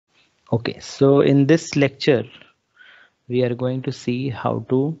Okay, so in this lecture, we are going to see how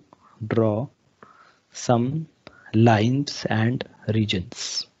to draw some lines and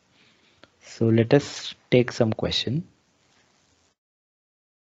regions. So let us take some question.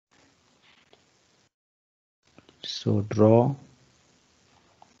 So draw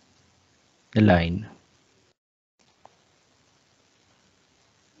a line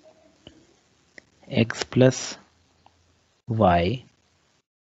x plus y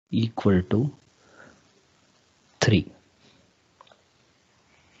equal to 3.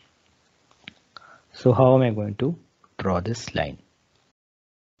 So how am I going to draw this line?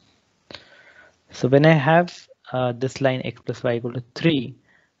 So when I have this line x plus y equal to 3,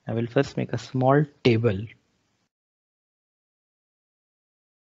 I will first make a small table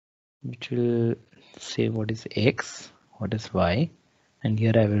which will say what is x, what is y, and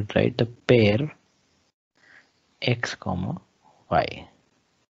here I will write the pair x comma y.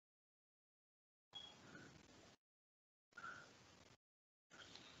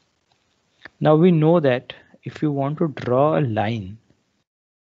 Now we know that if you want to draw a line,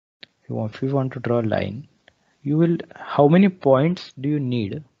 if you want to draw a line, you will, how many points do you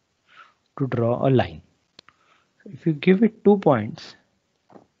need to draw a line? If you give it 2 points,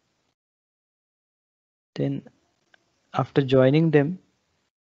 then after joining them,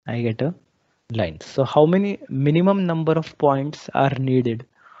 I get a line. So how many minimum number of points are needed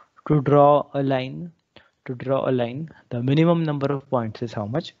to draw a line? To draw a line, the minimum number of points is how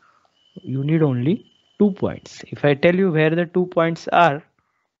much? You need only 2 points. If I tell you where the 2 points are,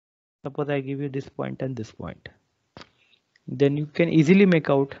 suppose I give you this point and this point, then you can easily make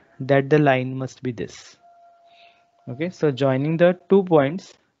out that the line must be this. Okay, so joining the 2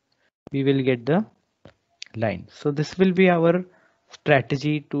 points, we will get the line. So this will be our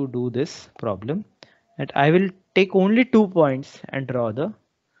strategy to do this problem, and I will take only 2 points and draw the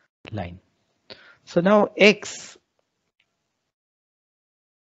line. So now x,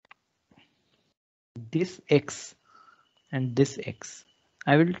 this x and this x,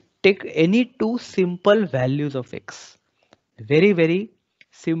 I will take any two simple values of x, very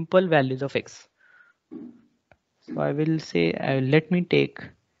simple values of x. So I will say, let me take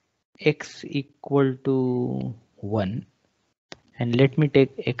x equal to 1 and let me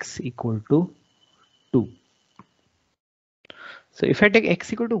take x equal to 2. So if I take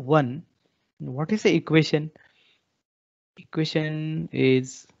x equal to 1, what is the equation? Equation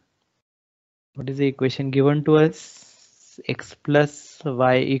is, what is the equation given to us? X plus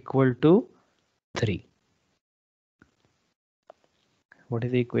y equal to 3. What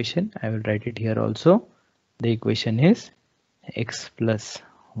is the equation? I will write it here also. The equation is x plus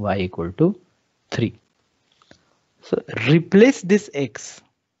y equal to 3. So replace this x.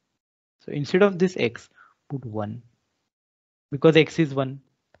 So instead of this x, put 1 because x is 1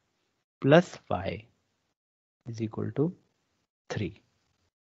 plus y is equal to 3.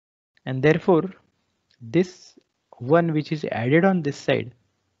 And therefore, this 1 which is added on this side,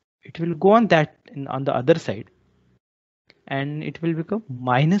 it will go on that on the other side and it will become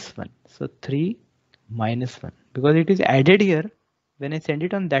minus 1. So 3 minus 1 because it is added here. When I send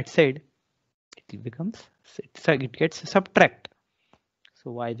it on that side, it becomes, it gets subtract.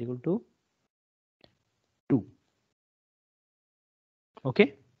 So y is equal to 2.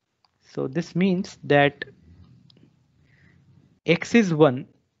 Okay. So this means that x is 1.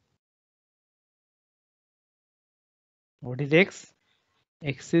 What is x?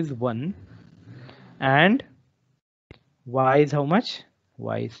 X is 1 and y is how much?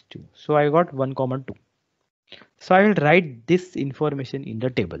 Y is 2. So I got 1 comma 2. So I will write this information in the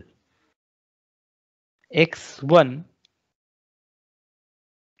table. X1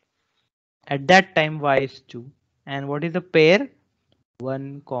 at that time y is 2 and what is the pair?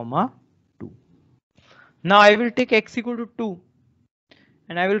 1 comma 2. Now I will take x equal to 2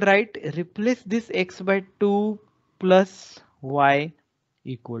 and I will write, replace this x by 2 plus y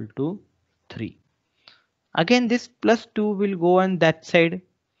equal to 3. Again this plus 2 will go on that side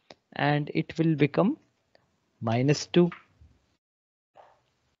and it will become minus 2.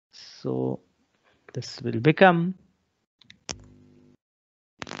 So this will become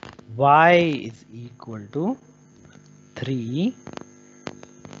y is equal to 3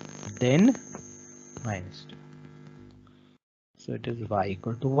 then minus 2. So it is y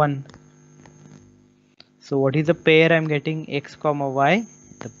equal to 1. So what is the pair I'm getting? X comma y.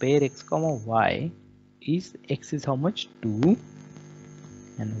 The pair x comma y is x is how much? 2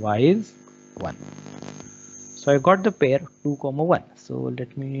 and y is 1. So I got the pair 2 comma 1. So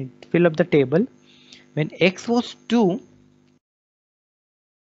let me fill up the table. When x was 2,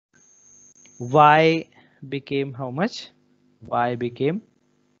 y became how much? Y became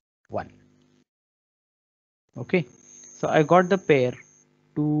 1. Okay, so I got the pair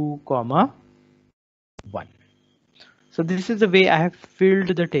 2, 1. So this is the way I have filled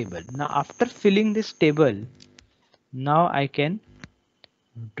the table. Now after filling this table, now I can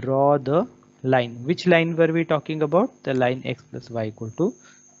draw the line. Which line were we talking about? The line x plus y equal to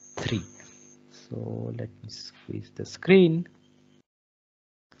 3. So let me squeeze the screen.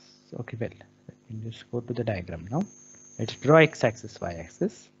 Okay, well, let me just go to the diagram now. Let's draw x-axis,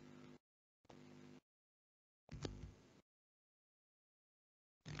 y-axis.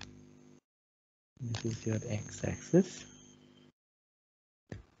 This is your x-axis,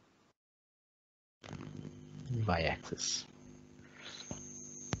 y-axis.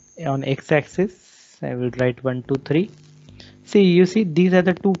 On x-axis, I will write 1, 2, 3. See, you see, these are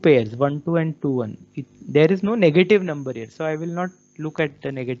the two pairs, 1, 2 and 2, 1. There is no negative number here, so I will not look at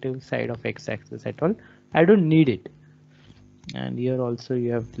the negative side of x-axis at all. I don't need it. And here also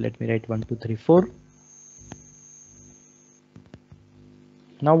you have, let me write 1, 2, 3, 4.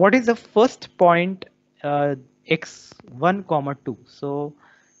 Now what is the first point, x 1, 2? So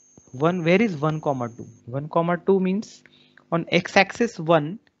where is 1, 2? 1, 2 means on x-axis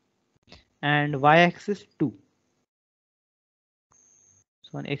 1 and y-axis 2.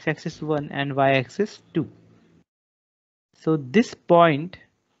 So on x-axis 1 and y-axis 2. So this point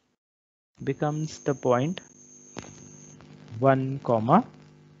becomes the point 1,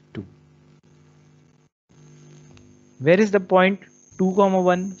 2. Where is the point 2,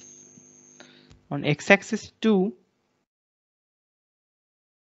 1? On x-axis 2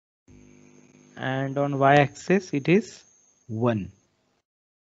 and on y-axis it is 1.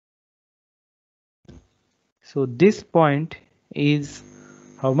 So this point is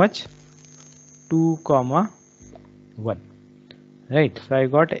how much? 2, 1. Right, so I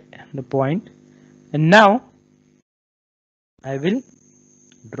got the point, and now I will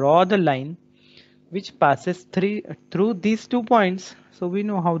draw the line which passes through these 2 points. So we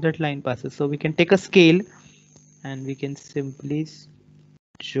know how that line passes, so we can take a scale and we can simply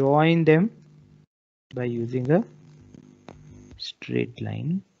join them by using a straight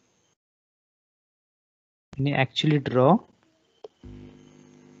line. When you actually draw,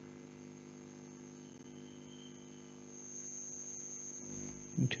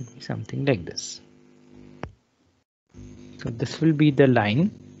 it should be something like this. So this will be the line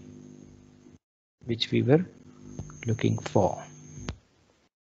which we were looking for.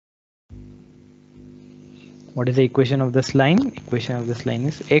 What is the equation of this line? Equation of this line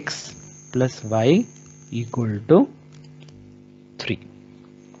is x plus y equal to 3.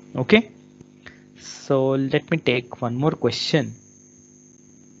 Okay, so let me take one more question.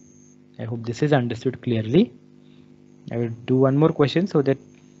 I hope this is understood clearly. I will do one more question so that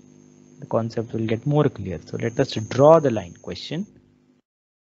the concept will get more clear. So let us draw the line question.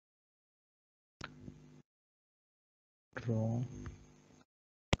 Draw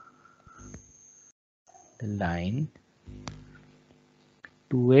the line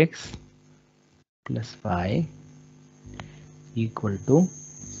 2x plus y equal to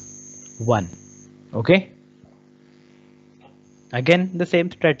 1. Okay. Again, the same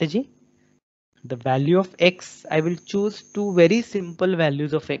strategy. The value of x, I will choose two very simple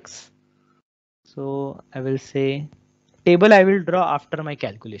values of x. So I will say table I will draw after my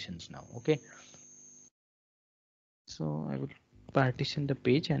calculations now. Okay. So I will partition the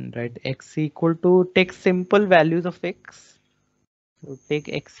page and write x equal to, take simple values of x. So take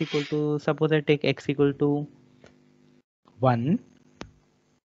x equal to, suppose I take x equal to 1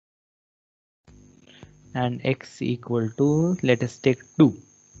 and x equal to, let us take 2.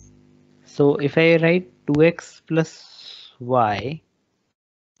 So if I write 2x plus y,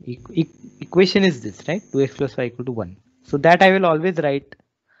 equation is this, right? 2x plus y equal to 1. So that I will always write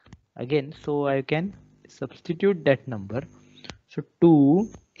again. So I can substitute that number. So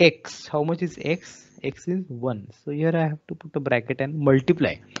 2x, how much is x? X is 1. So here I have to put a bracket and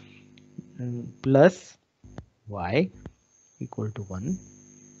multiply. Plus y equal to 1.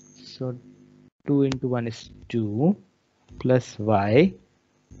 So 2 into 1 is 2 plus y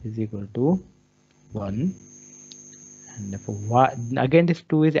is equal to 1. And therefore y, again this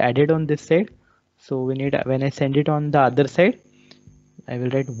 2 is added on this side. So we need, when I send it on the other side, I will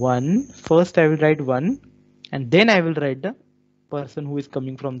write 1. First I will write 1 and then I will write the person who is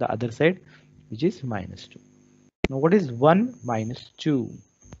coming from the other side, which is minus 2. Now what is 1 minus 2?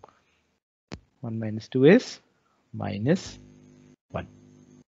 1 minus 2 is minus 1.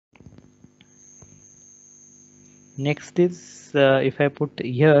 Next is if I put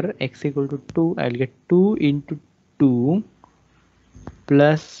here x equal to 2, I'll get 2 into 2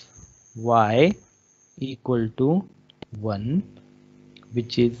 plus y equal to 1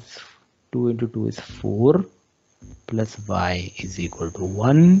 which is 2 into 2 is 4 plus y is equal to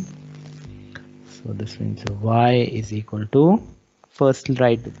 1. So this means y is equal to, first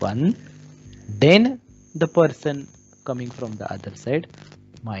write 1, then the person coming from the other side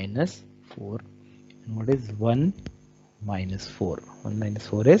minus 4. And what is 1 minus 4? 1 minus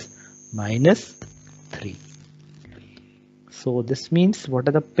 4 is minus 3. So this means what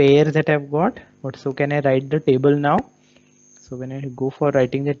are the pairs that I've got? So can I write the table now? So when I go for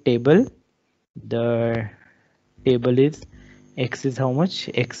writing the table is x is how much?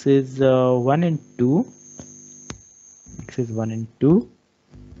 X is 1 and 2. X is 1 and 2.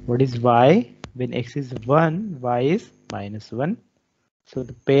 What is y? When x is 1, y is minus 1. So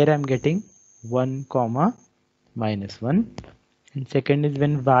the pair I'm getting 1 comma minus 1. And second is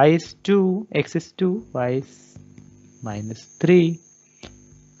when y is 2, x is 2, y is minus 3.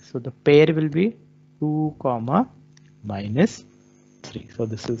 So the pair will be 2 comma minus 3. So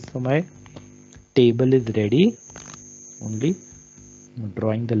this is, so my table is ready. Only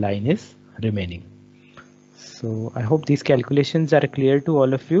drawing the line is remaining. So I hope these calculations are clear to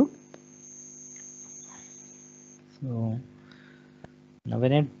all of you. So now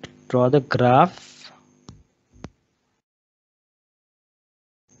when I draw the graph,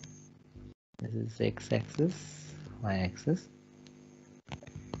 this is x-axis, y-axis.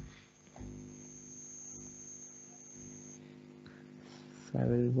 So I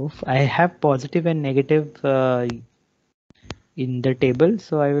will go. I have positive and negative in the table,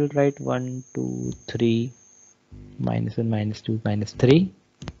 so I will write 1, 2, 3, minus 1, minus 2, minus 3.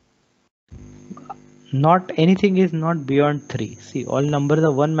 Not anything is not beyond 3. See, all numbers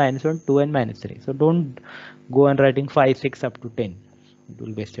are 1, minus 1, 2 and minus 3. So don't go on writing 5, 6 up to 10. It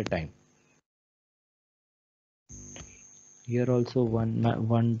will waste your time. Here also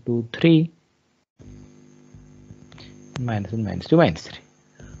 1, 2, 3, minus 1, minus 2, minus 3.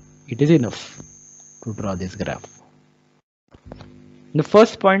 It is enough to draw this graph. The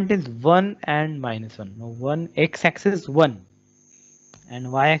first point is 1 and minus 1. Now 1, x-axis 1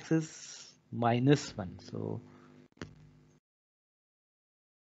 and y-axis minus 1. So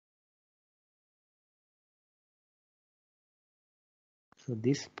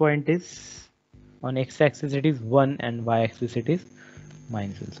this point is on x-axis it is 1 and y-axis it is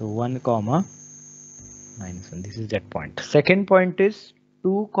minus 1. So 1 comma minus 1. This is that point. Second point is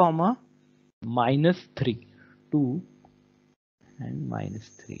 2 comma minus 3. 2 and minus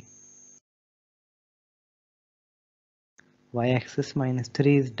 3. Y-axis minus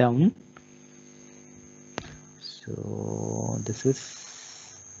 3 is down. So this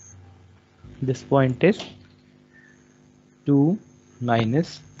point is 2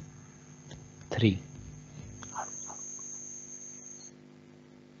 minus 3.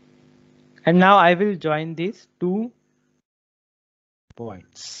 And now I will join these 2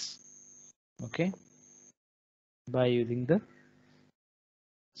 points, okay, by using the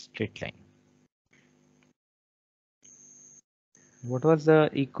straight line. What is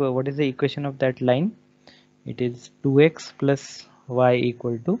the equation of that line? It is 2x plus y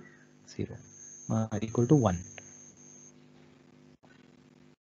equal to 0, equal to 1.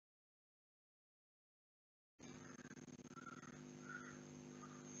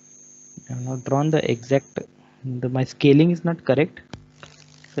 I have not drawn the exact, my scaling is not correct.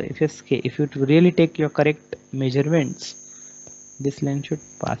 So if you really take your correct measurements, this line should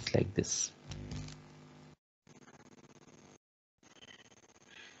pass like this.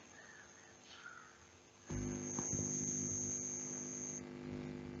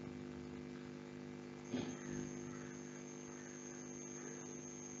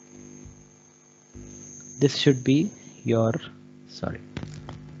 This should be your,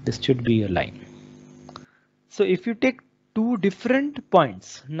 this should be your line. So if you take 2 different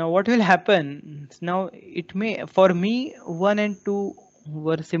points, now what will happen? Now it may, for me 1 and 2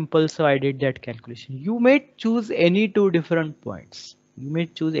 were simple, so I did that calculation. You may choose any 2 different points. You may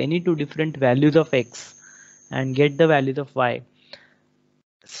choose any 2 different values of x and get the values of y.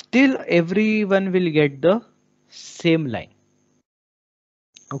 Still everyone will get the same line.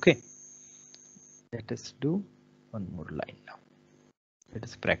 Okay, let us do one more line now. Let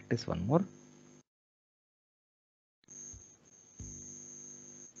us practice one more.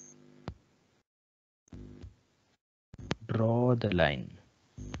 Draw the line.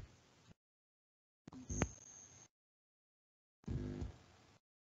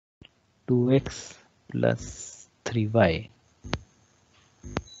 Two x plus 3y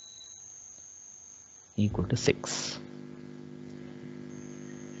equal to 6.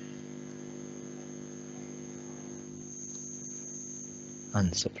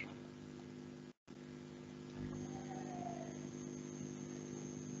 Answer.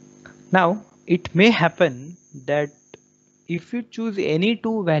 Now it may happen that if you choose any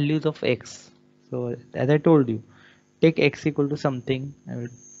two values of x, so as I told you, take x equal to something. I will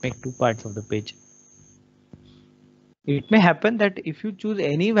make two parts of the page. It may happen that if you choose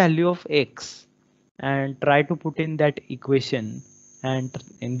any value of x and try to put in that equation and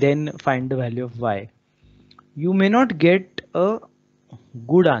then find the value of y, you may not get a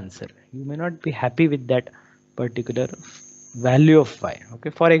good answer. You may not be happy with that particular value of y.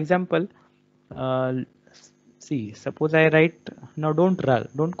 Okay, for example, uh, see, suppose I write, now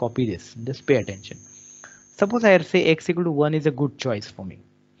don't copy this, just pay attention. Suppose I say x equal to 1 is a good choice for me.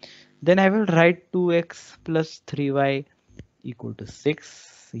 Then I will write 2x plus 3y equal to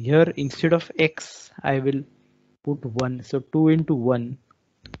 6. Here instead of x, I will put 1. So 2 into 1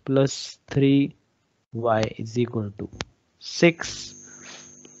 plus 3y is equal to 6.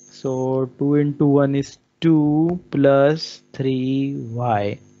 So 2 into 1 is 2 plus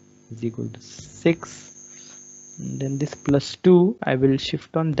 3y is equal to 6. And then this plus 2, I will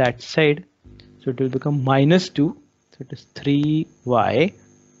shift on that side. So it will become minus 2. So it is 3y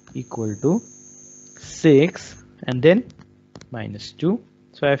equal to 6 and then minus 2.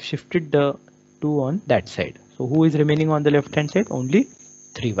 So I have shifted the 2 on that side. So who is remaining on the left hand side? Only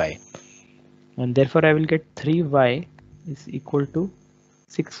 3y. And therefore I will get 3y is equal to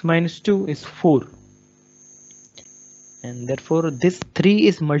 6 minus 2 is 4. And therefore this 3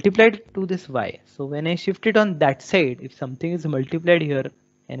 is multiplied to this y. So when I shift it on that side, if something is multiplied here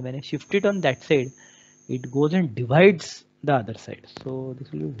and when I shift it on that side, it goes and divides the other side. So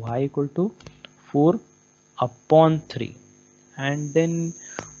this will be y equal to 4 upon 3. And then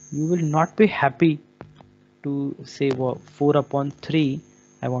you will not be happy to say, well, 4 upon 3.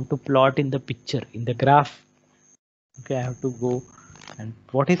 I want to plot in the picture, in the graph. Okay, I have to go and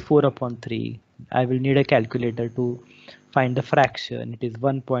what is 4 upon 3? I will need a calculator to find the fraction. It is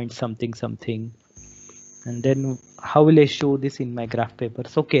 1 point something something. And then how will I show this in my graph paper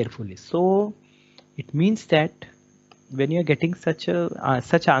so carefully? So it means that when you're getting such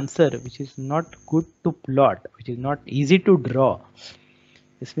answer which is not good to plot, which is not easy to draw,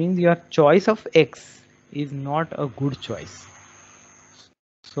 this means your choice of x is not a good choice.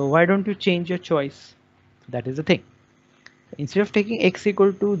 So why don't you change your choice? That is the thing. Instead of taking x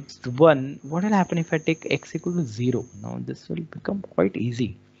equal to 1, what will happen if I take x equal to 0? Now this will become quite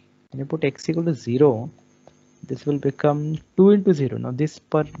easy. When you put x equal to 0, this will become 2 into 0. Now this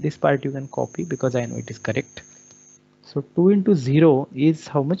part you can copy because I know it is correct. So 2 into 0 is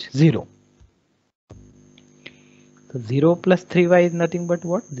how much? 0. So 0 plus 3y is nothing but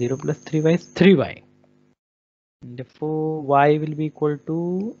what? 0 plus 3y is 3y. And therefore y will be equal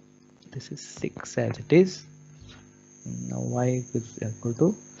to, this is 6 as it is. Now y is equal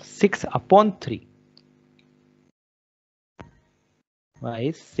to 6 upon 3. Y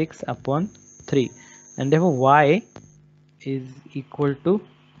is 6 upon 3. And therefore y is equal to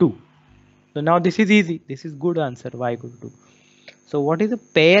 2. So now this is easy. This is good answer, y equal to 2. So what is the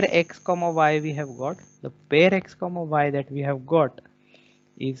pair x comma y we have got? The pair x comma y that we have got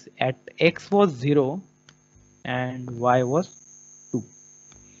is at x was 0 and y was 2.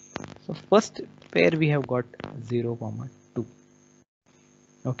 So first pair we have got 0 comma 2.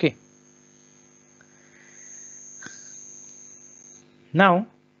 Okay. Now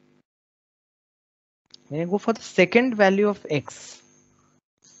when I go for the second value of x,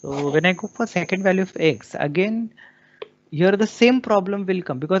 so when I go for second value of x, again here the same problem will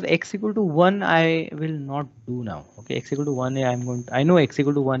come because x equal to 1 I will not do now. Okay, x equal to 1 I know x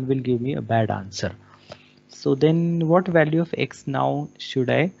equal to 1 will give me a bad answer. So then what value of x now should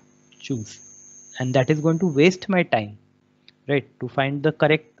I choose? And that is going to waste my time, right, to find the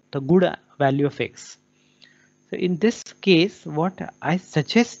good value of x. So in this case, what I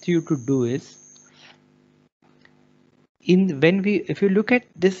suggest you to do is, if you look at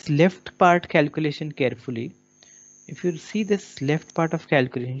this left part calculation carefully, if you see this left part of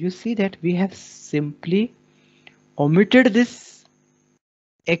calculation, you see that we have simply omitted this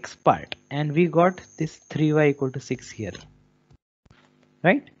x part and we got this 3y equal to 6 here,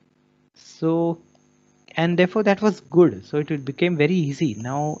 right? So, and therefore that was good. So it became very easy.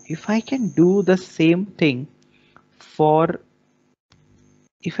 Now, if I can do the same thing for,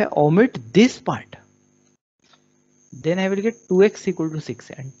 if I omit this part, then I will get 2x equal to 6,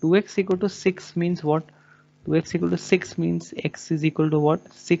 and 2x equal to 6 means what? 2x equal to 6 means x is equal to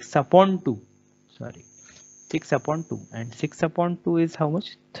what? 6 upon 2. Sorry, 6 upon 2, and 6 upon 2 is how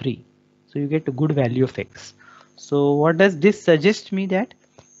much? 3. So you get a good value of x. So what does this suggest me? That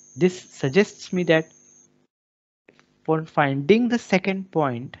this suggests me that for finding the second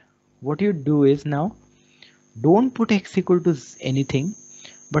point, what you do is, now don't put x equal to anything,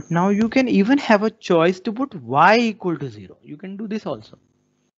 But now you can even have a choice to put y equal to 0. You can do this also.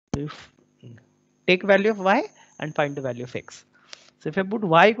 If take value of y and find the value of x. So if I put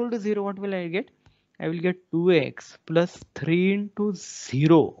y equal to 0, what will I get? I will get 2x plus 3 into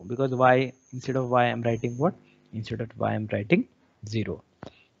 0, because y, instead of y I'm writing what? Instead of y I'm writing 0,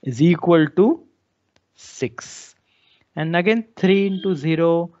 is equal to 6. And again 3 into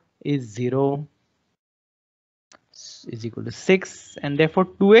 0 is 0, is equal to 6, and therefore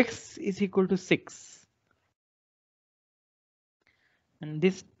 2x is equal to 6. And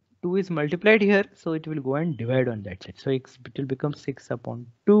this 2 is multiplied here, so it will go and divide on that side. So it will become 6 upon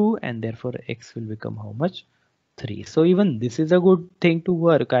 2, and therefore x will become how much? 3. So even this is a good thing to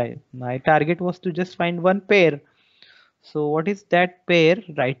work. My target was to just find one pair. So what is that pair?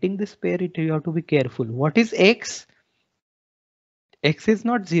 Writing this pair, you have to be careful. What is x? X is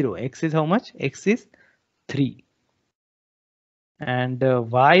not 0. X is how much? X is 3. And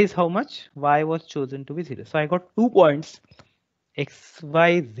y is how much? Y was chosen to be 0. So I got 2 points, x,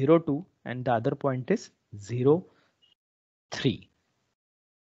 y, 0, 2, and the other point is 0, 3.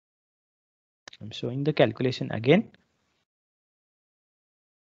 I'm showing the calculation again.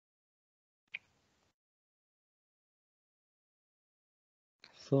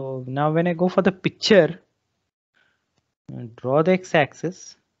 So now when I go for the picture, draw the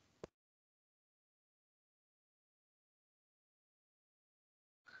x-axis.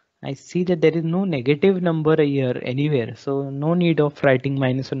 I see that there is no negative number here anywhere, so no need of writing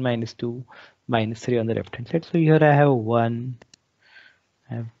 -1, -2, -3 on the left hand side. So here I have 1,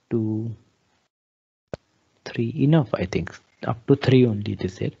 I have 2, 3, enough. I think up to 3 only it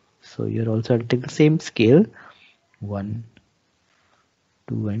is here. So here also I'll take the same scale, 1,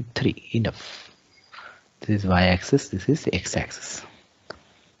 2, and 3, enough. This is y-axis, this is x-axis.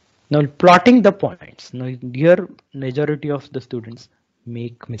 Now plotting the points. Now here majority of the students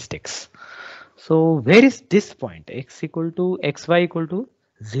make mistakes. So where is this point? X equal to xy equal to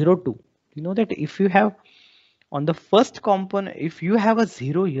 0, 2. You know that if you have on the first component, if you have a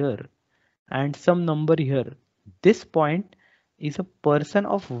 0 here and some number here, this point is a person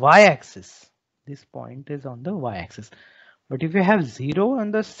of y-axis. This point is on the y-axis. But if you have 0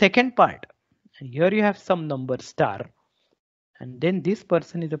 on the second part, here you have some number star, and then this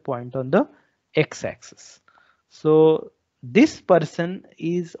person is a point on the x-axis. So this person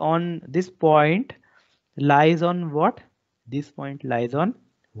is on this point, lies on what? This point lies on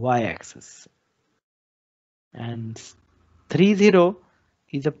y-axis, and 3, 0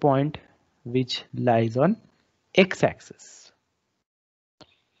 is a point which lies on x-axis.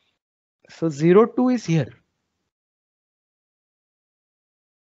 So 0, 2 is here.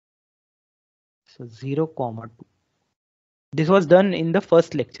 So 0, 2. This was done in the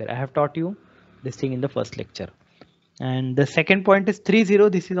first lecture. I have taught you this thing in the first lecture. And the second point is 3, 0.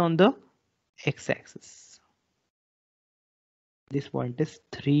 This is on the x-axis. This point is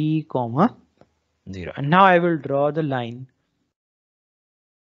 3, 0. And now I will draw the line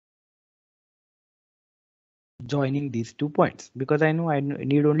joining these 2 points, because I know I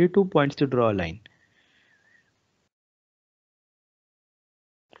need only 2 points to draw a line.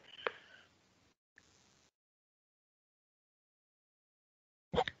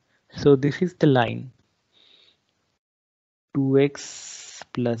 So this is the line 2x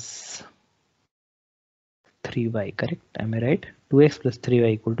plus 3y, correct? Am I right? 2x plus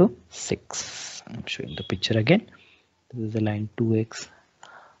 3y equal to 6. I'm showing the picture again. This is the line 2x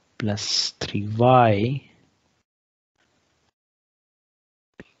plus 3y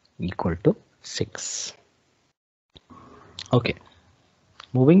equal to 6. Okay,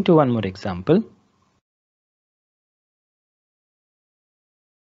 moving to one more example.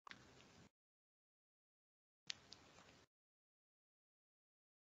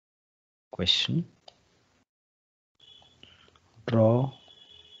 Question: draw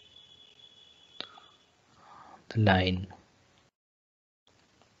the line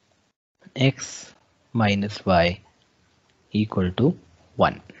x minus y equal to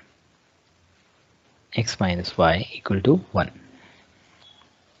 1. X minus y equal to 1.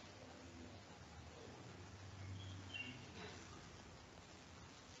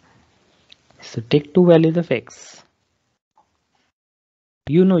 So take 2 values of x.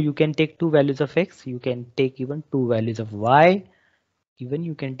 You know you can take 2 values of x. You can take even 2 values of y. Even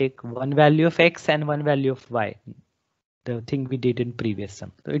you can take 1 value of x and 1 value of y. The thing we did in previous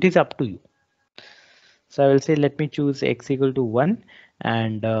sum. So it is up to you. So I will say let me choose x equal to 1,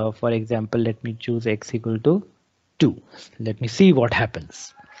 and for example let me choose x equal to 2. Let me see what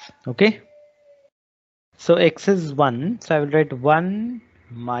happens. Okay. So x is 1. So I will write 1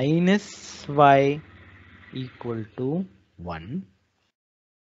 minus y equal to 1.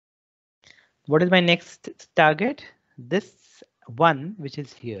 what is my next target? This one, which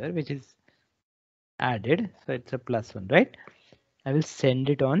is here, which is added, so it's a plus one, right? I will send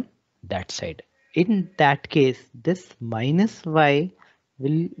it on that side. In that case, this minus y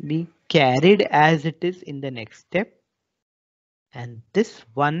will be carried as it is in the next step, and this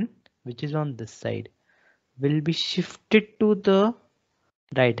one, which is on this side, will be shifted to the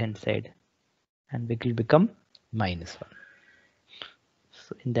right hand side, and it will become minus 1.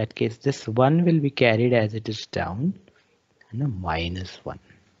 So in that case, this 1 will be carried as it is down, and a minus 1.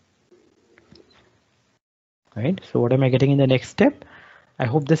 Right, so what am I getting in the next step? I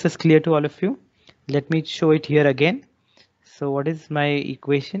hope this is clear to all of you. Let me show it here again. So what is my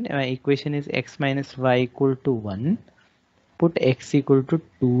equation? My equation is x minus y equal to 1. Put x equal to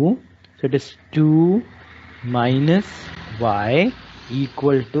 2. So it is 2 minus y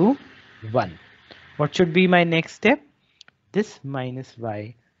equal to 1. What should be my next step? This minus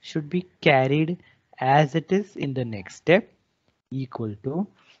y should be carried as it is in the next step, equal to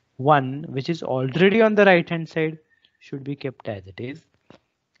 1, which is already on the right hand side, should be kept as it is.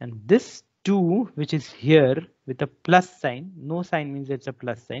 And this 2, which is here with a plus sign, no sign means it's a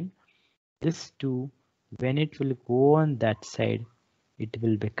plus sign. This 2, when it will go on that side, it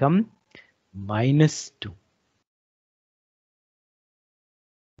will become minus 2.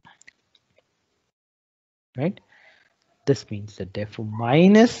 Right? This means that therefore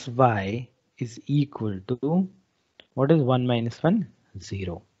minus y is equal to, what is 1 minus 1?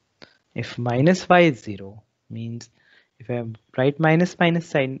 0. If minus y is 0, means if I write minus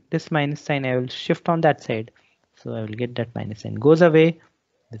sign, this minus sign I will shift on that side. So I will get that minus sign goes away.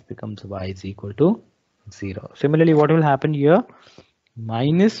 This becomes y is equal to 0. Similarly, what will happen here?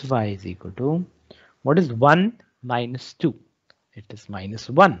 Minus y is equal to, what is 1 minus 2? It is minus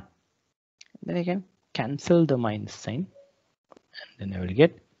 1. Then I can cancel the minus sign, and then I will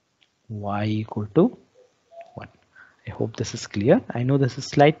get y equal to 1. I hope this is clear. I know this is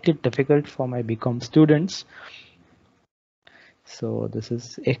slightly difficult for my BCom students. So this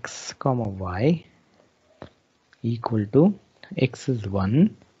is x comma y equal to, x is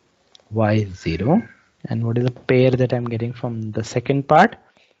 1, y is 0. And what is the pair that I'm getting from the second part?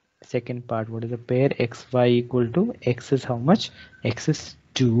 Second part, what is the pair? X, y equal to, x is how much? X is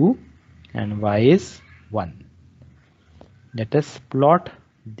 2 and y is 1. Let us plot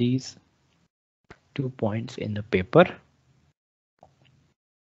these 2 points in the paper.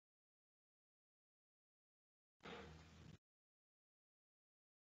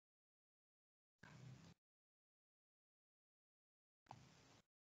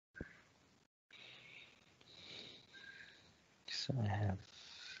 So I have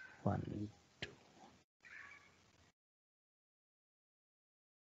 1, 2.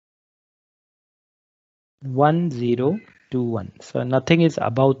 1, 0, 2, 1. So nothing is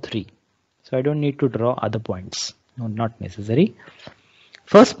above 3. So I don't need to draw other points. No, not necessary.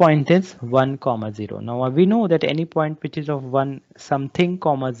 First point is 1, 0. Now we know that any point which is of 1 something,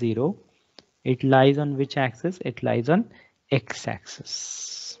 0, it lies on which axis? It lies on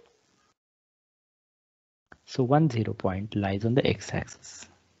x-axis. So 1, 0 point lies on the x-axis.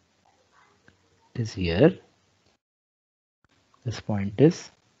 This here. This point is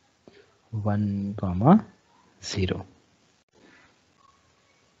 1, 0.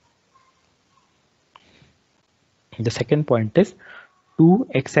 The second point is 2,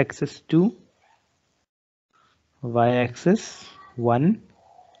 x-axis 2, y-axis 1.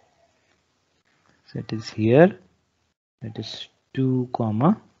 So it is here. It is 2,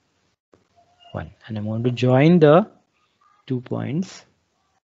 1. And I'm going to join the 2 points.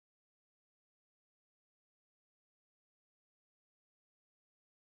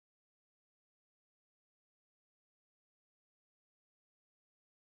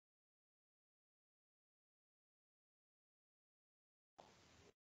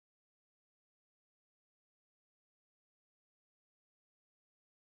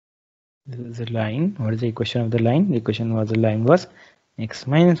 This is a line. What is the equation of the line? The equation was, the line was x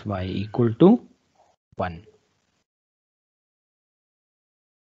minus y equal to 1.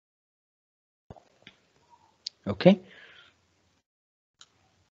 Okay.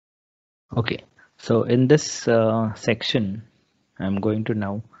 Okay. So in this section, I'm going to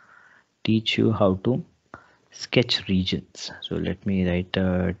now teach you how to sketch regions. So let me write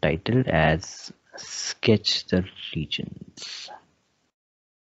a title as sketch the regions.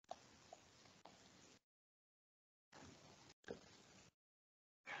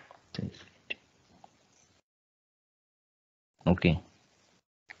 Okay.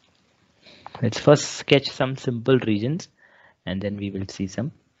 Let's first sketch some simple regions, and then we will see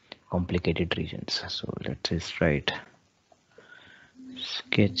some complicated regions. So let's just write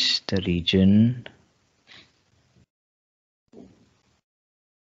sketch the region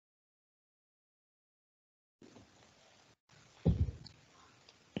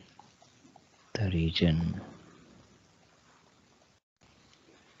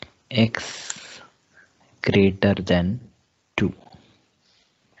x greater than 2.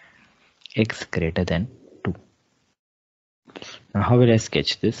 X greater than 2. Now how will I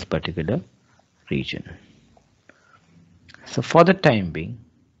sketch this particular region? So for the time being,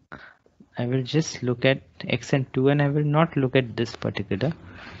 I will just look at x and 2, and I will not look at this particular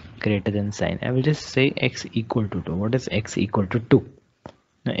greater than sign. I will just say x equal to 2. What is x equal to 2?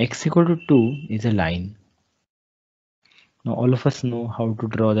 Now x equal to 2 is a line. Now all of us know how to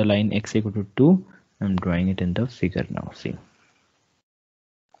draw the line x equal to 2. I'm drawing it in the figure now. See.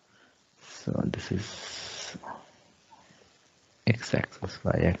 So this is x-axis,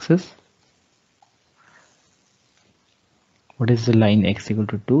 y-axis. What is the line x equal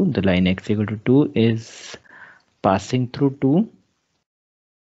to 2? The line x equal to 2 is passing through 2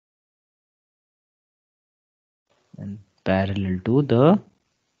 and parallel to the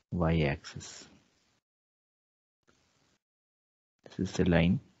y-axis. This is the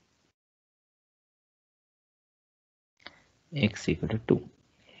line x equal to 2.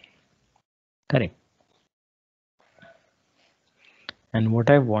 Correct. And what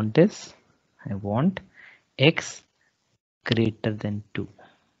I want is, I want x greater than 2.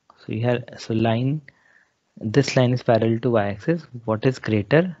 So here, so line, this line is parallel to y-axis. What is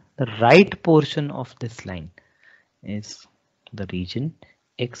greater? The right portion of this line is the region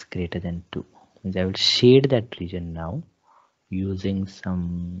x greater than 2. Means I will shade that region now using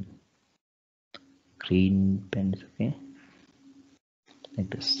some green pens, okay, like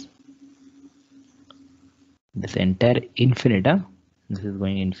this. This entire infinite, this is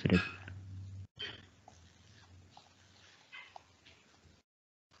going infinite.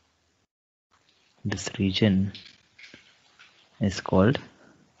 This region is called,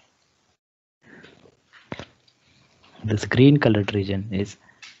 this green colored region is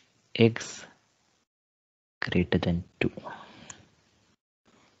x greater than 2.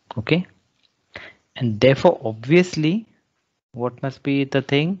 Okay, and therefore obviously what must be the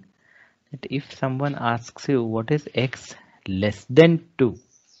thing, that if someone asks you what is x less than 2,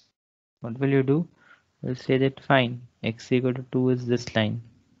 what will you do? You'll say that fine, x equal to 2 is this line.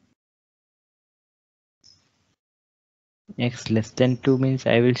 X less than 2 means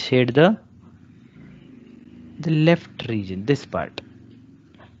I will shade the left region, this part.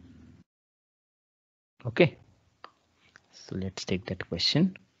 Okay, so let's take that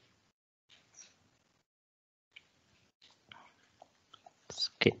question.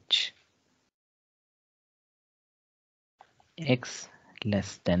 Sketch x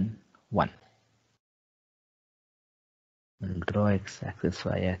less than 1. We'll draw x-axis,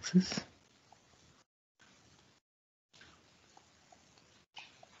 y-axis.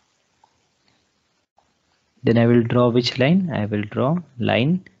 Then I will draw which line? I will draw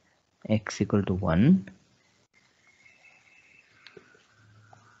line x equal to 1.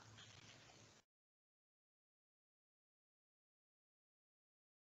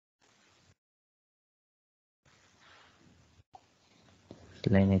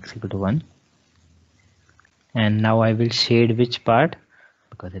 Line x equal to 1. And now I will shade which part?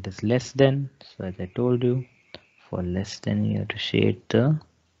 Because it is less than. So as I told you, for less than you have to shade the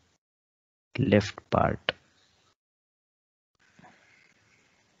left part.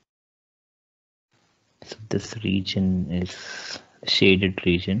 So this region is shaded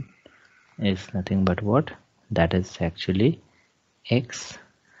region is nothing but what? That is actually x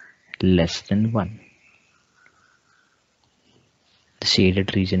less than 1. The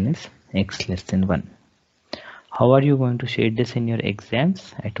shaded region is x less than 1. How are you going to shade this in your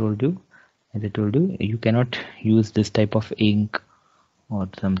exams? As I told you, you cannot use this type of ink or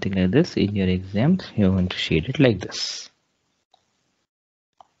something like this in your exams. You're going to shade it like this.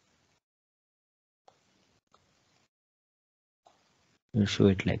 You show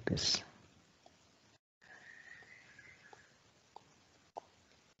it like this.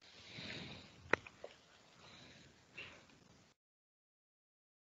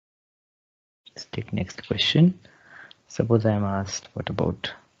 Let's take next question. Suppose I am asked, what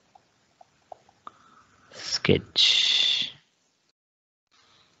about sketch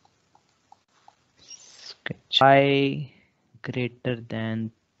y greater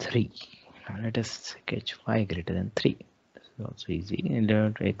than 3. Now let us sketch y greater than 3. This is also easy.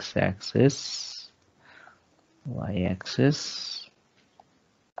 X-axis, y-axis,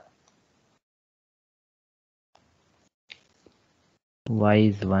 y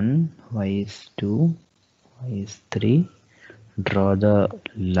is 1, y is 2, y is 3. draw the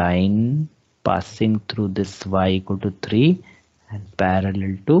line passing through this y equal to 3 and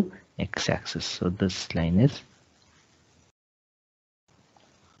parallel to x-axis. So this line is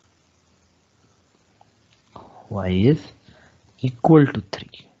y is equal to 3.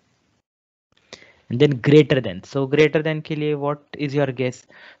 And then greater than. So greater than ke liye, what is your guess?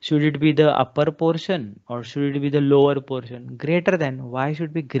 Should it be the upper portion or should it be the lower portion? Greater than. Y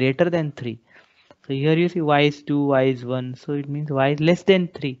should be greater than 3. So here you see y is 2, y is 1. So it means y is less than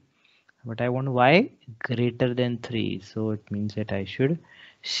 3. But I want y greater than 3. So it means that I should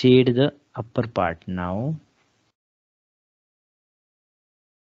shade the upper part now.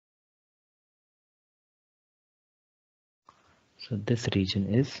 So this region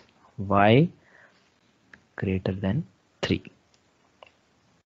is y greater than 3.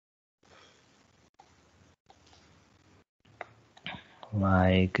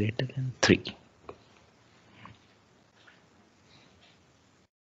 Y greater than 3.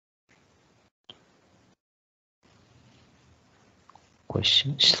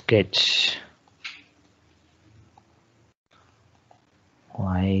 Question sketch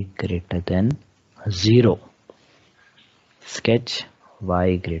y greater than 0. Sketch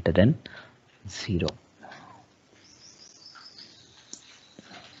y greater than 0.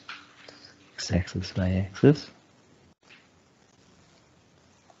 X-axis, y-axis.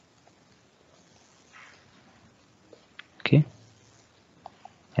 Okay.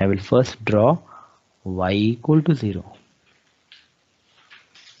 I will first draw y equal to 0.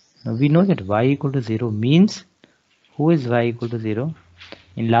 Now we know that y equal to 0 means, who is y equal to 0?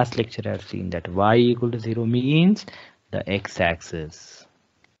 In last lecture I have seen that y equal to 0 means the x-axis.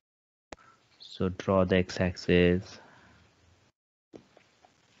 So draw the x-axis.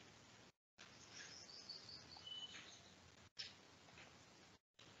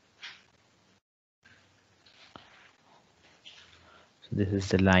 So this is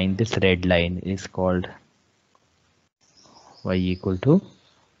the line, this red line is called y equal to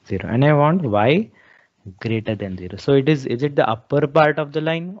 0 and I want y greater than 0. So is it the upper part of the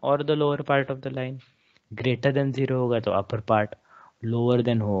line or the lower part of the line? Greater than 0 होगा तो upper part, lower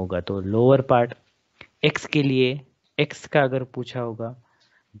than होगा तो lower part. x के लिए x का अगर पूछा होगा,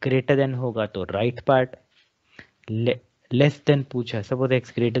 greater than होगा तो right part, less than पूछा, suppose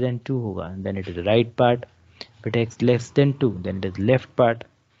x greater than 2 होगा then it is right part, but x less than 2 then it is left part.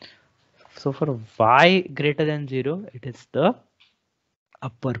 So for y greater than 0 it is the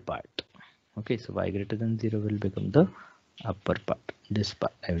upper part. Okay, so y greater than 0 will become the upper part. This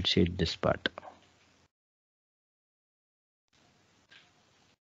part, I will shade this part.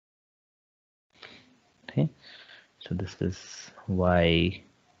 Okay, so this is y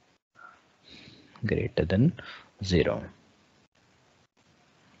greater than 0.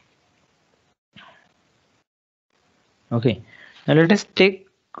 Okay, now let us take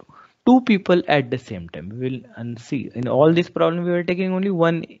two people at the same time. We will see in all these problems we are taking only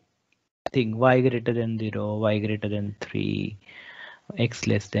one thing, y greater than 0, y greater than 3, x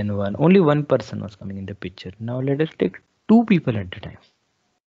less than 1. Only one person was coming in the picture. Now let us take two people at the time.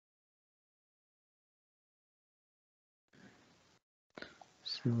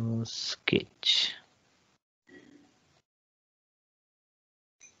 So sketch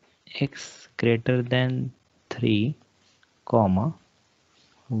x greater than 3 comma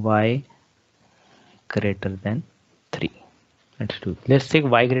y greater than 3. Let's do, let's take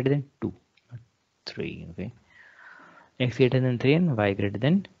y greater than 2, not 3. Okay, x greater than 3 and y greater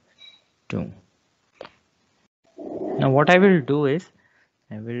than 2. Now what I will do is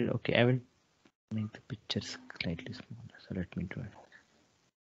I will make the picture slightly smaller. So let me do it.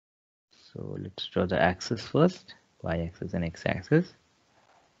 So let's draw the axis first, y-axis and x-axis.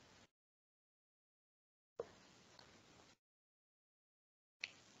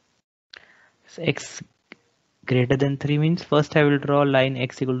 So x greater than 3 means first I will draw line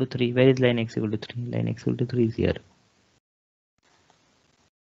x equal to 3. Where is line x equal to 3? Line x equal to 3 is here.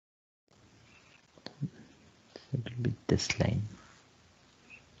 So it will be this line.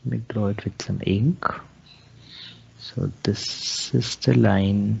 Let me draw it with some ink. So this is the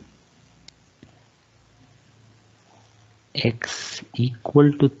line x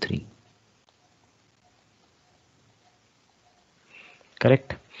equal to 3.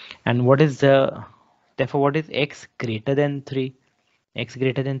 Correct. And what is the, therefore what is x greater than 3? x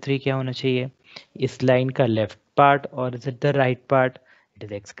greater than 3 क्या होना चाहिए? इस line का left part or is it the right part? It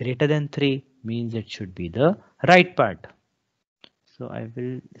is x greater than 3 means it should be the right part. So I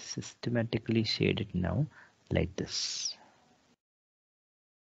will systematically shade it now like this.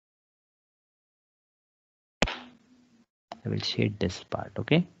 I will shade this part,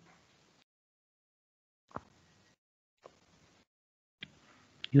 okay?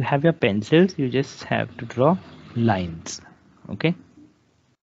 you have your pencils, you just have to draw lines. Okay,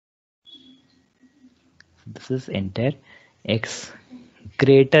 this is enter x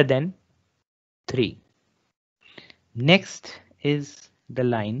greater than 3. Next is the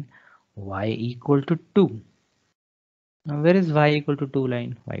line y equal to 2. Now where is y equal to 2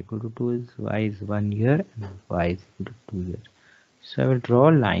 line? Y equal to 2 is y is 1 here and y is equal to 2 here. So I will draw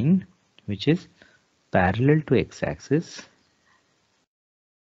a line which is parallel to x-axis.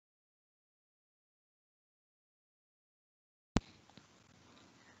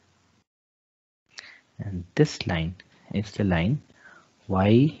 And this line is the line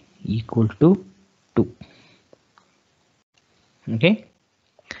y equal to 2. Okay.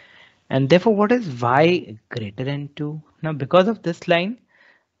 And therefore what is y greater than 2? Now because of this line,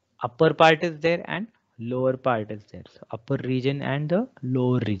 upper part is there and lower part is there. So upper region and the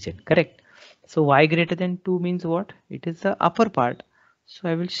lower region, correct? So y greater than 2 means what? It is the upper part. So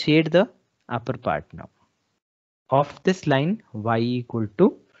I will shade the upper part now of this line y equal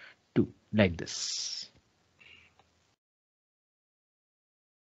to 2 like this.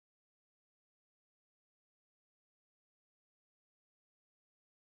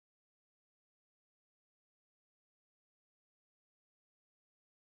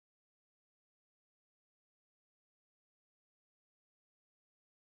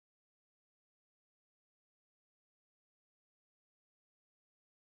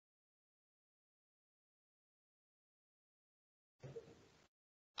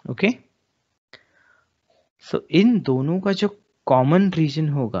 Okay so इन दोनों का जो common reason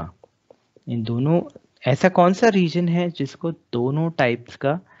होगा, इन दोनों ऐसा कौन सा reason है जिसको दोनों टाइप्स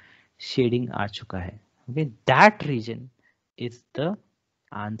का शेडिंग आ चुका है? Okay, that reason is the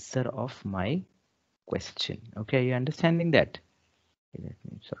answer of my question. Okay, are you understanding that?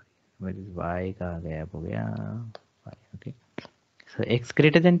 Sorry, where is y का गैप हो गया. Okay, so x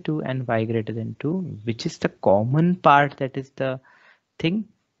greater than 2 and y greater than 2, which is the common part, that is the thing,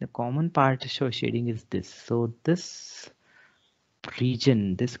 the common part show shading is this. So this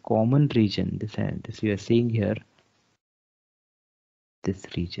region, this common region, this you are seeing here, this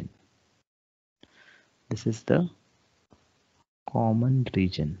region, this is the common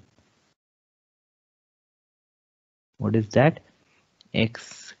region. What is that?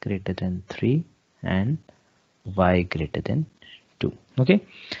 X greater than 3 and y greater than 2. okay,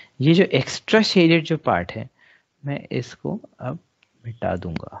 ये जो extra shaded जो part है मैं इसको अब मिटा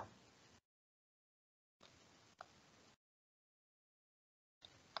दूंगा.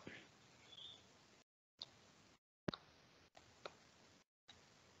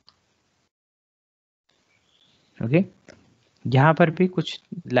 Okay, यहाँ पर भी कुछ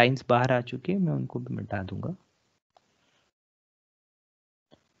लाइंस बाहर आ चुकी है, मैं उनको भी मिटा दूंगा.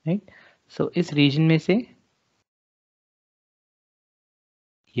 राइट, सो इस रीजन में से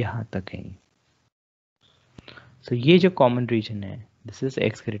यहाँ तक है. सो ये जो कॉमन रीजन है, this is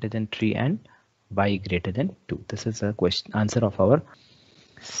x greater than 3 and y greater than 2. This is a question answer of our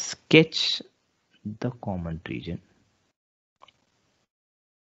sketch the common region.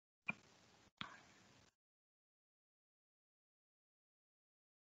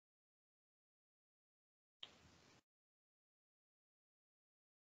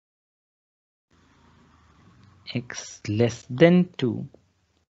 X less than 2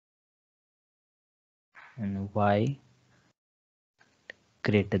 and y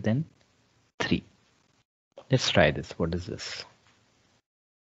greater than 3. Let's try this. What is this?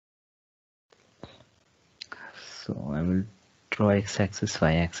 So I will draw x-axis,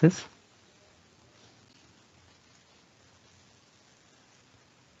 y-axis.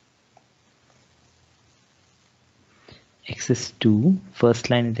 X is 2. First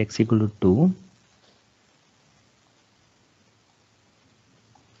line is x equal to 2.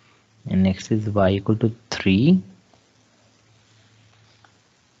 And next is y equal to 3.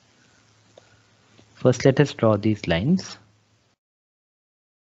 First let us draw these lines.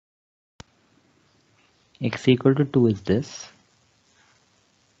 X equal to 2 is this.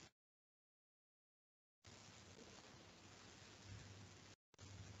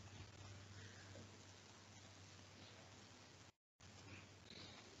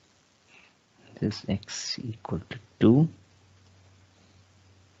 This x equal to 2.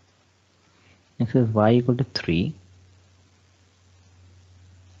 Next is y equal to 3.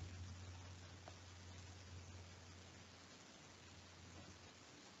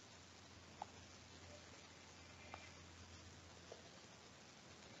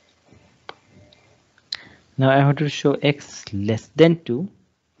 Now I have to show x less than 2.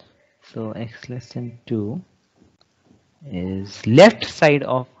 So x less than 2 is left side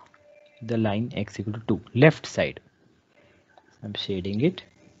of the line x equal to 2. Left side. I'm shading it.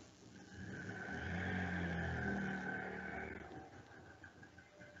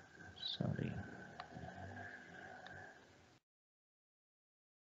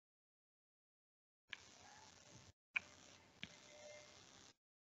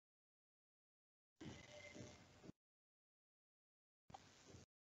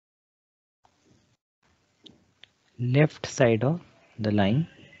 left side of the line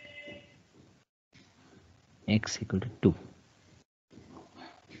x equal to 2.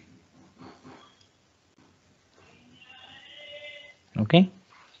 Okay,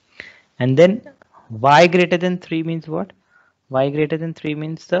 and then y greater than 3 means what? Y greater than 3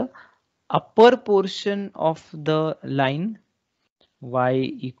 means the upper portion of the line y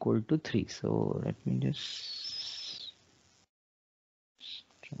equal to 3. So let me just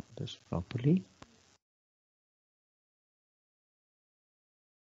draw this properly.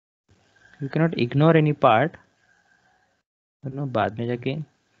 You cannot ignore any part, no, बाद में जाके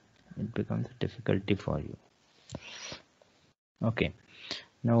it becomes a difficulty for you. Okay,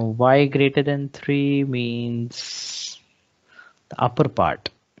 now y greater than 3 means the upper part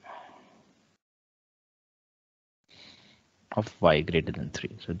of y greater than 3.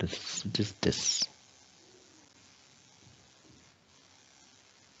 So this.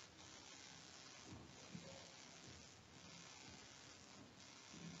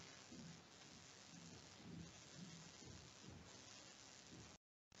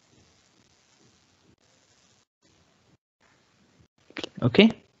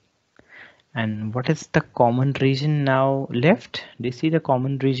 Okay, and what is the common region now left? Do you see the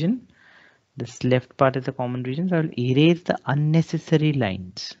common region? This left part is the common region, so I'll erase the unnecessary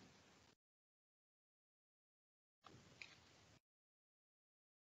lines.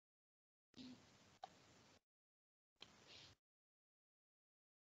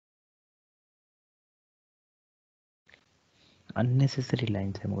 Unnecessary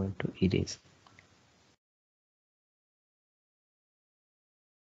lines I'm going to erase.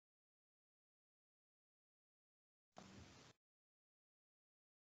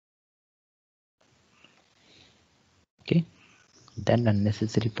 Okay, then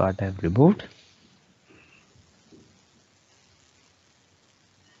unnecessary part I've removed.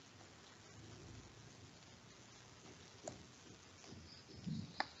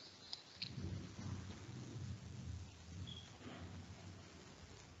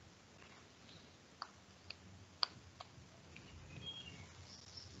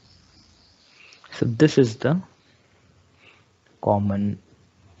 So this is the common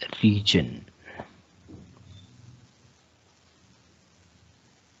region.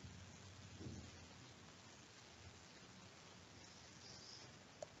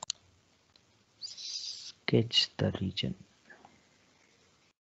 Sketch the region.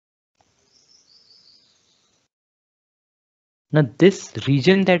 Now this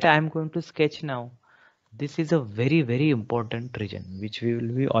region that I'm going to sketch now, this is a very important region which we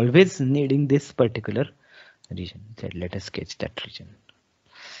will be always needing this particular region. So let us sketch that region.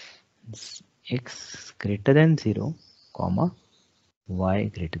 It's x greater than 0, comma y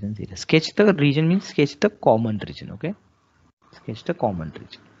greater than 0. Sketch the region means sketch the common region. Okay, sketch the common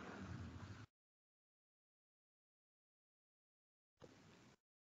region.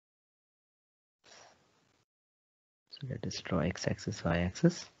 So let us draw x-axis,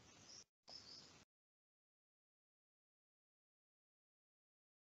 y-axis.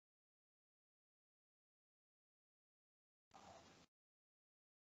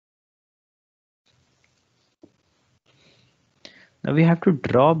 Now we have to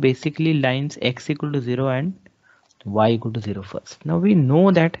draw basically lines x equal to 0 and y equal to 0 first. Now we know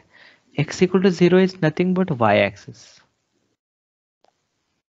that x equal to 0 is nothing but y-axis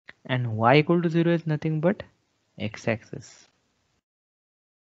and y equal to 0 is nothing but x-axis.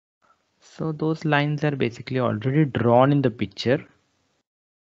 So those lines are basically already drawn in the picture.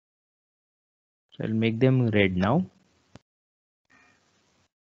 So I'll make them red now.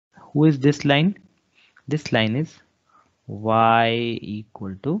 Who is this line? This line is y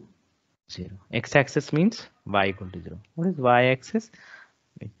equal to 0. X-axis means y equal to 0. What is y-axis?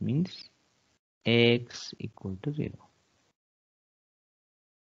 It means x equal to 0.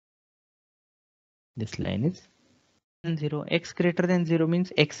 This line is 0. X greater than 0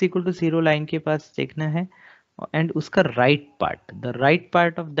 means x equal to 0 line के पास देखना है and उसका right part. The right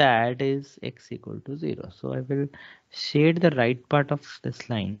part of that is x equal to 0. So I will shade the right part of this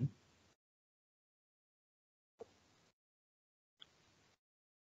line.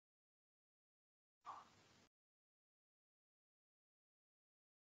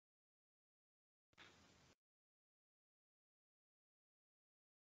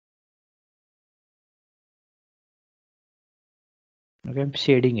 Okay, I'm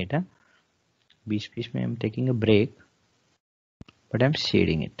shading it. बीच में I'm taking a break, but I'm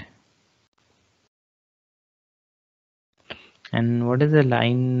shading it. And what is the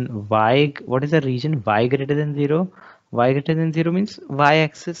line y? What is the region y greater than 0? Y greater than 0 means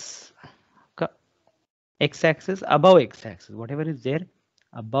y-axis, x-axis, above x-axis, whatever is there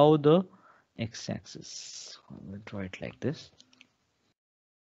above the x-axis. We'll draw it like this.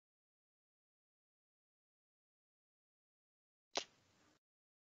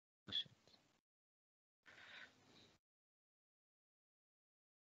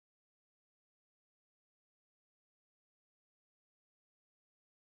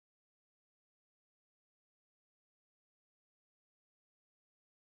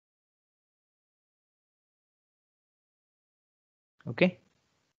 Okay.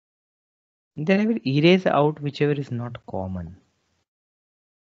 Then I will erase out whichever is not common.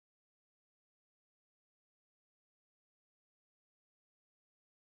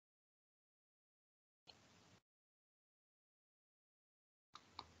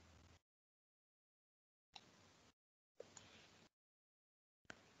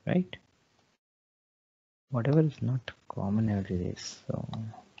 Right? Whatever is not common, I will erase. So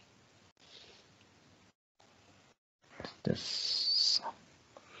this.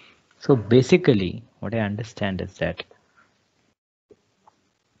 So basically, what I understand is that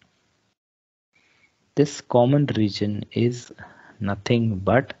this common region is nothing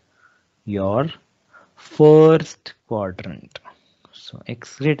but your first quadrant. So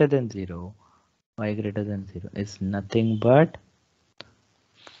x greater than 0, y greater than 0 is nothing but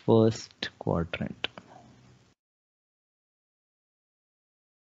first quadrant.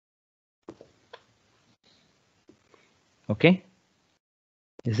 Okay,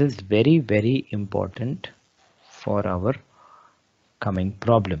 this is very, very important for our coming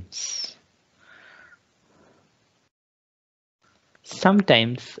problems.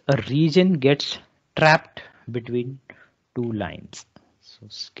 Sometimes a region gets trapped between two lines. So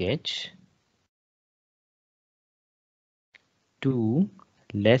sketch 2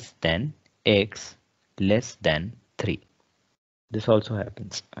 less than x less than 3. This also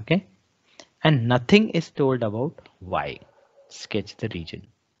happens. Okay, and nothing is told about y. Sketch the region.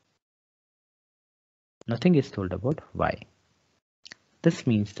 Nothing is told about y. This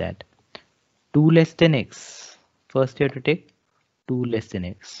means that 2 less than x. First you have to take 2 less than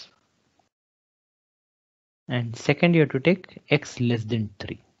x. And second you have to take x less than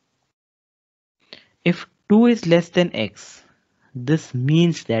 3. If 2 is less than x, this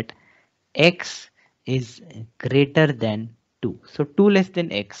means that x is greater than 2. So 2 less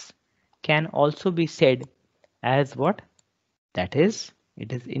than x can also be said as what? That is,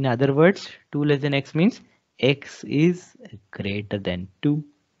 it is in other words, 2 less than x means x is greater than 2.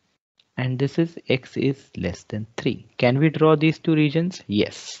 And this is x is less than 3. Can we draw these two regions?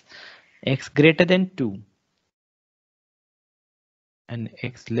 Yes. X greater than 2 and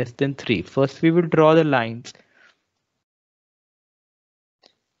x less than 3. First we will draw the lines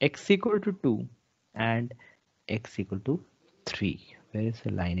x equal to 2 and x equal to 3. Where is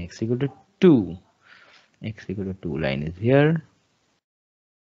the line x equal to 2? X equal to 2 line is here.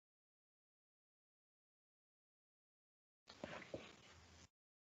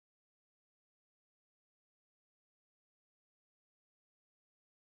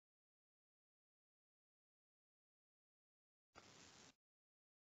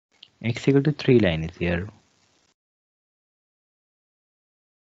 X equal to 3 line is here.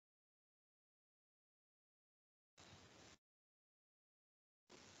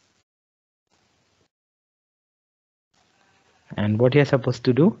 And what you're supposed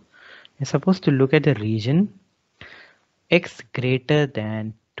to do? You're supposed to look at the region x greater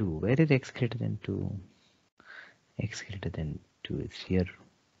than 2. Where is x greater than 2? X greater than 2 is here.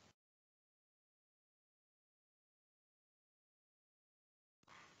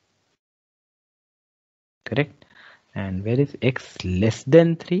 Correct. And where is x less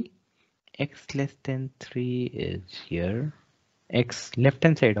than 3? X less than 3 is here. X left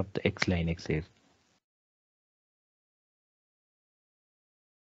hand side of the x line x is.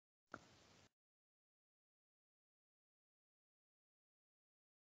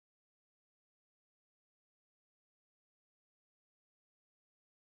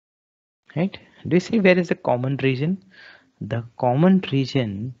 Right? Do you see where is the common region? The common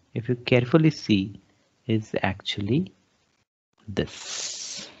region, if you carefully see, is actually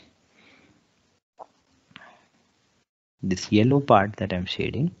this. This yellow part that I'm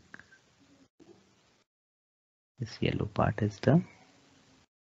shading. This yellow part is the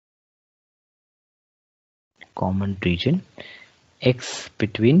common region x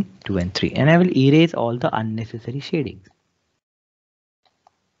between 2 and 3. And I will erase all the unnecessary shadings.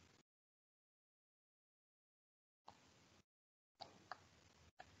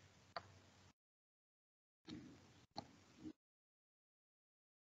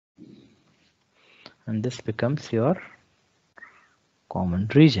 And this becomes your common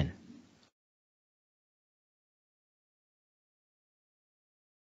region.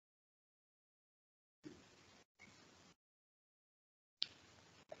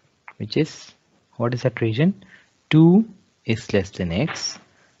 which is, what is that region? 2 is less than x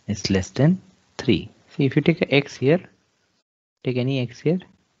is less than 3. See, if you take a x here, take any x here,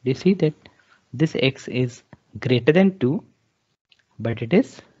 do you see that this x is greater than 2, but it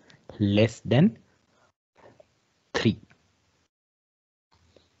is less than 3.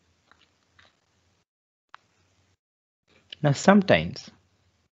 Now sometimes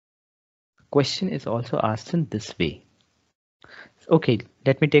question is also asked in this way. Okay,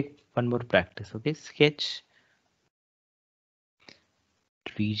 let me take one more practice. Okay, sketch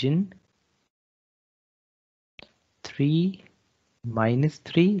region 3 minus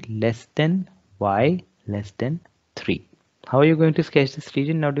 3 less than y less than 3. How are you going to sketch this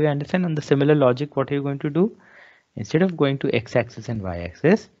region? Now do you understand? On the similar logic, what are you going to do? Instead of going to x-axis and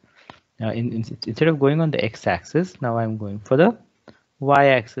y-axis, instead of going on the x-axis, now I'm going for the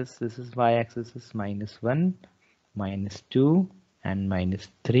y-axis. This is y-axis is -1, -2 and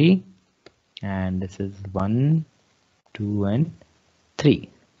 -3, and this is 1, 2 and 3,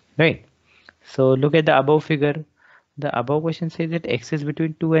 right? So look at the above figure. The above question says that x is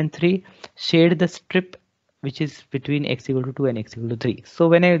between 2 and 3. Shade the strip which is between x equal to 2 and x equal to 3. So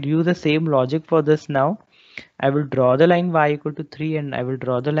when I use the same logic for this now, I will draw the line y equal to 3 and I will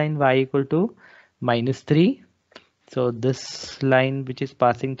draw the line y equal to -3. So this line which is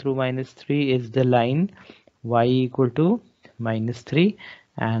passing through -3 is the line y equal to -3,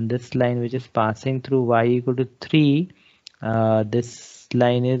 and this line which is passing through y equal to 3, this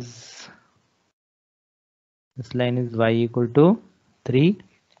line is y equal to 3,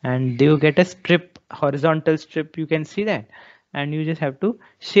 and you get a strip, horizontal strip, you can see that, and you just have to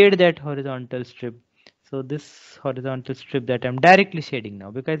shade that horizontal strip. So this horizontal strip that I'm directly shading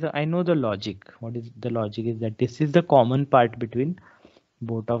now, because I know the logic. What is the logic is that this is the common part between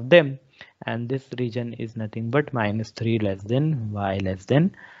both of them, and this region is nothing but -3 less than y less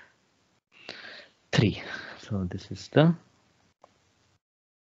than 3. So this is the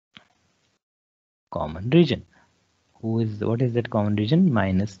common region. What is that common region?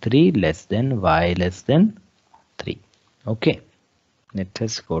 -3 less than y less than 3. Okay, let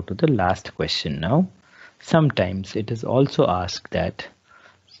us go to the last question now. Sometimes it is also asked that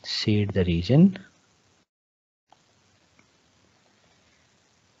shade the region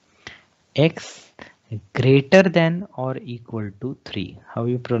x greater than or equal to 3. How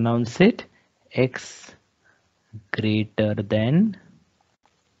you pronounce it? X greater than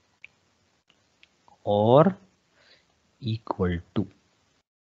or equal to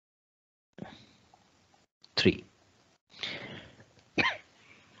 3.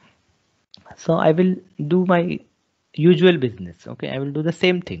 So I will do my usual business. Okay, I will do the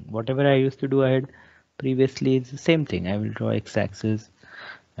same thing. Whatever I used to do I had previously is the same thing. I will draw x-axis,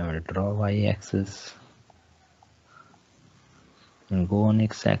 I will draw y-axis, and go on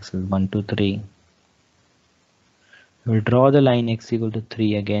x-axis 1, 2, 3. I will draw the line x equal to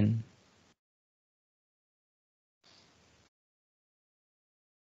 3 again.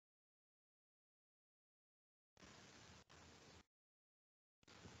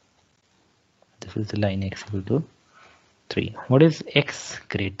 This is the line x equal to 3. What is x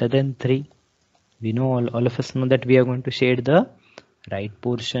greater than 3? We know, all of us know that we are going to shade the right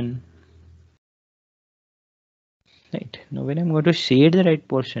portion. Right, now when I'm going to shade the right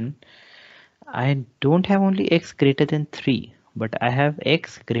portion, I don't have only x greater than 3, but I have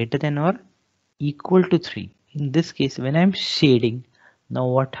x greater than or equal to 3. In this case, when I'm shading, now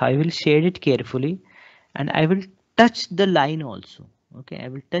what I will shade it carefully, and I will touch the line also. Okay, I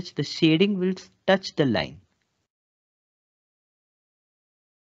will touch the shading, will touch the line.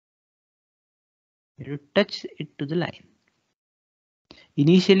 It will touch it to the line.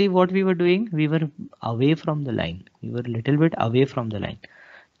 Initially what we were doing, we were away from the line. We were a little bit away from the line.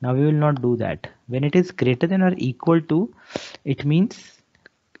 Now we will not do that. When it is greater than or equal to, it means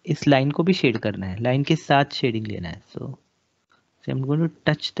इस line को भी shade करना है, line के साथ shading लेना है. So I'm going to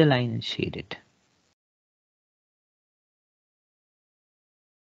touch the line and shade it.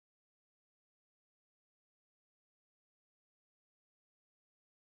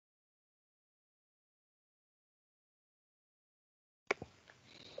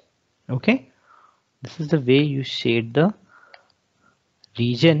 Okay, this is the way you shade the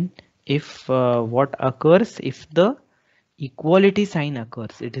region. If what occurs if the equality sign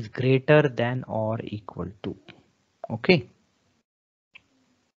occurs, it is greater than or equal to. Okay.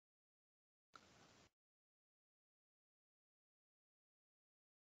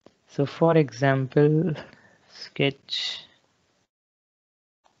 So for example, sketch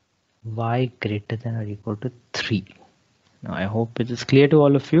y greater than or equal to 3. Now I hope it is clear to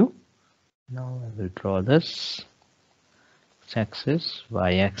all of you. Now I will draw this x-axis,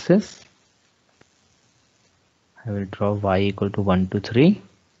 y-axis. I will draw y equal to 1 to 3.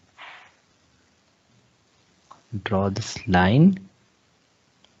 Draw this line,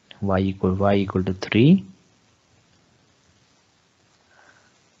 y equal to 3,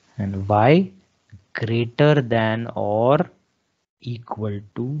 and y greater than or equal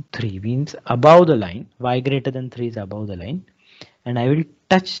to 3 means above the line. Y greater than 3 is above the line, and I will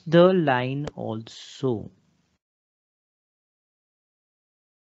touch the line also.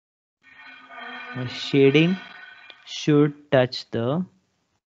 My shading should touch the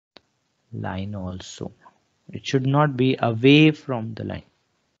line also. It should not be away from the line.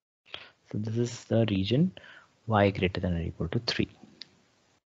 So this is the region y greater than or equal to 3.